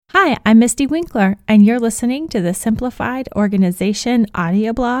Hi, I'm Misty Winkler, and you're listening to the Simplified Organization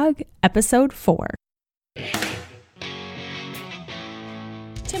audio blog, episode 4.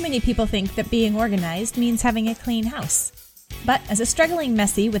 Too many people think that being organized means having a clean house. But as a struggling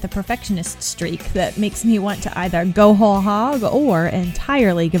messy with a perfectionist streak that makes me want to either go whole hog or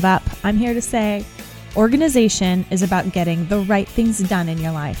entirely give up, I'm here to say, organization is about getting the right things done in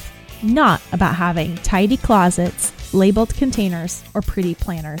your life, not about having tidy closets, labeled containers, or pretty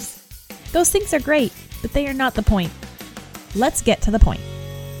planners. Those things are great, but they are not the point. Let's get to the point.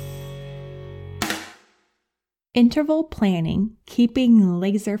 Interval planning, keeping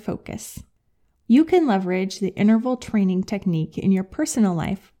laser focus. You can leverage the interval training technique in your personal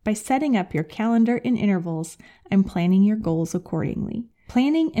life by setting up your calendar in intervals and planning your goals accordingly.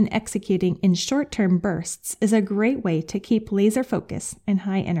 Planning and executing in short-term bursts is a great way to keep laser focus and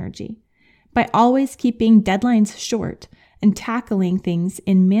high energy. By always keeping deadlines short and tackling things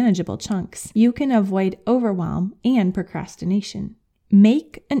in manageable chunks, you can avoid overwhelm and procrastination.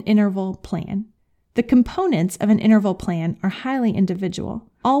 Make an interval plan. The components of an interval plan are highly individual.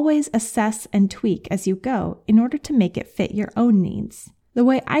 Always assess and tweak as you go in order to make it fit your own needs. The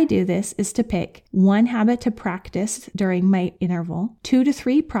way I do this is to pick 1 habit to practice during my interval, 2 to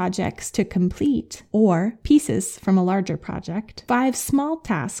 3 projects to complete, or pieces from a larger project, 5 small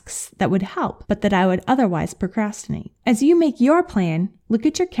tasks that would help but that I would otherwise procrastinate. As you make your plan, look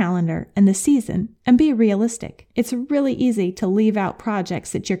at your calendar and the season and be realistic. It's really easy to leave out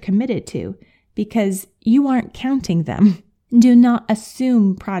projects that you're committed to because you aren't counting them. Do not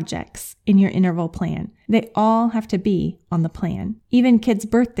assume projects in your interval plan. They all have to be on the plan. Even kids'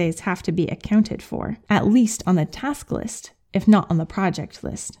 birthdays have to be accounted for, at least on the task list, if not on the project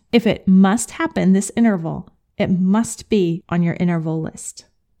list. If it must happen this interval, it must be on your interval list.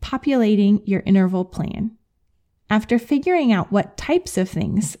 Populating your interval plan. After figuring out what types of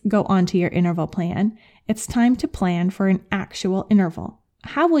things go onto your interval plan, it's time to plan for an actual interval.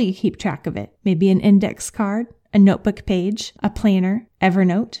 How will you keep track of it? Maybe an index card? A notebook page, a planner,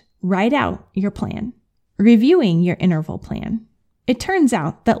 Evernote. Write out your plan. Reviewing your interval plan. It turns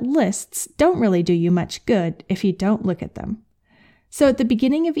out that lists don't really do you much good if you don't look at them. So at the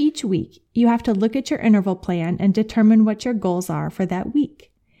beginning of each week, you have to look at your interval plan and determine what your goals are for that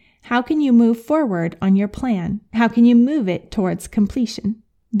week. How can you move forward on your plan? How can you move it towards completion?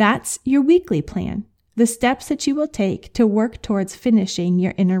 That's your weekly plan, the steps that you will take to work towards finishing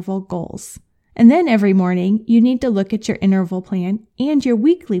your interval goals. And then every morning, you need to look at your interval plan and your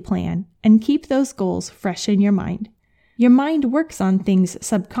weekly plan and keep those goals fresh in your mind. Your mind works on things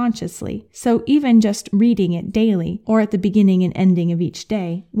subconsciously, so even just reading it daily or at the beginning and ending of each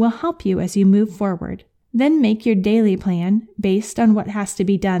day will help you as you move forward. Then make your daily plan based on what has to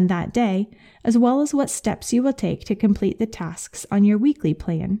be done that day, as well as what steps you will take to complete the tasks on your weekly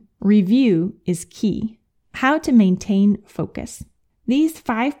plan. Review is key. How to maintain focus. These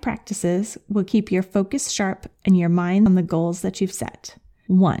 5 practices will keep your focus sharp and your mind on the goals that you've set.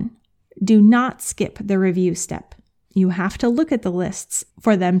 1. Do not skip the review step. You have to look at the lists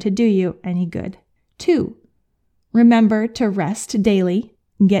for them to do you any good. 2. Remember to rest daily,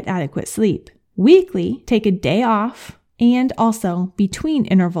 get adequate sleep. Weekly, take a day off, and also between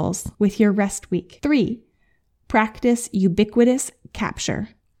intervals with your rest week. 3. Practice ubiquitous capture.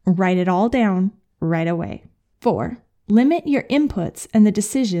 Write it all down right away. 4. Limit your inputs and the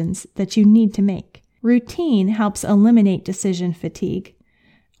decisions that you need to make. Routine helps eliminate decision fatigue.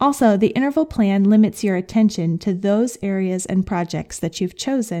 Also, the interval plan limits your attention to those areas and projects that you've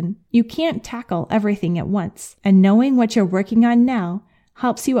chosen. You can't tackle everything at once, and knowing what you're working on now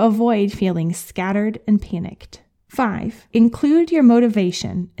helps you avoid feeling scattered and panicked. 5. Include your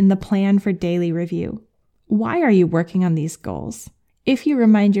motivation in the plan for daily review. Why are you working on these goals? If you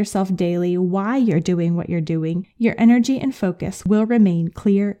remind yourself daily why you're doing what you're doing, your energy and focus will remain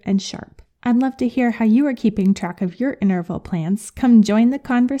clear and sharp. I'd love to hear how you are keeping track of your interval plans. Come join the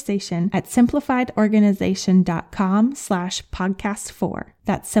conversation at simplifiedorganization.com/podcast4.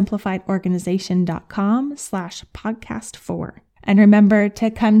 That's simplifiedorganization.com/podcast4. And remember to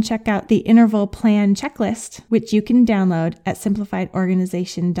come check out the interval plan checklist, which you can download at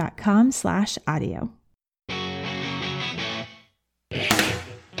simplifiedorganization.com/audio.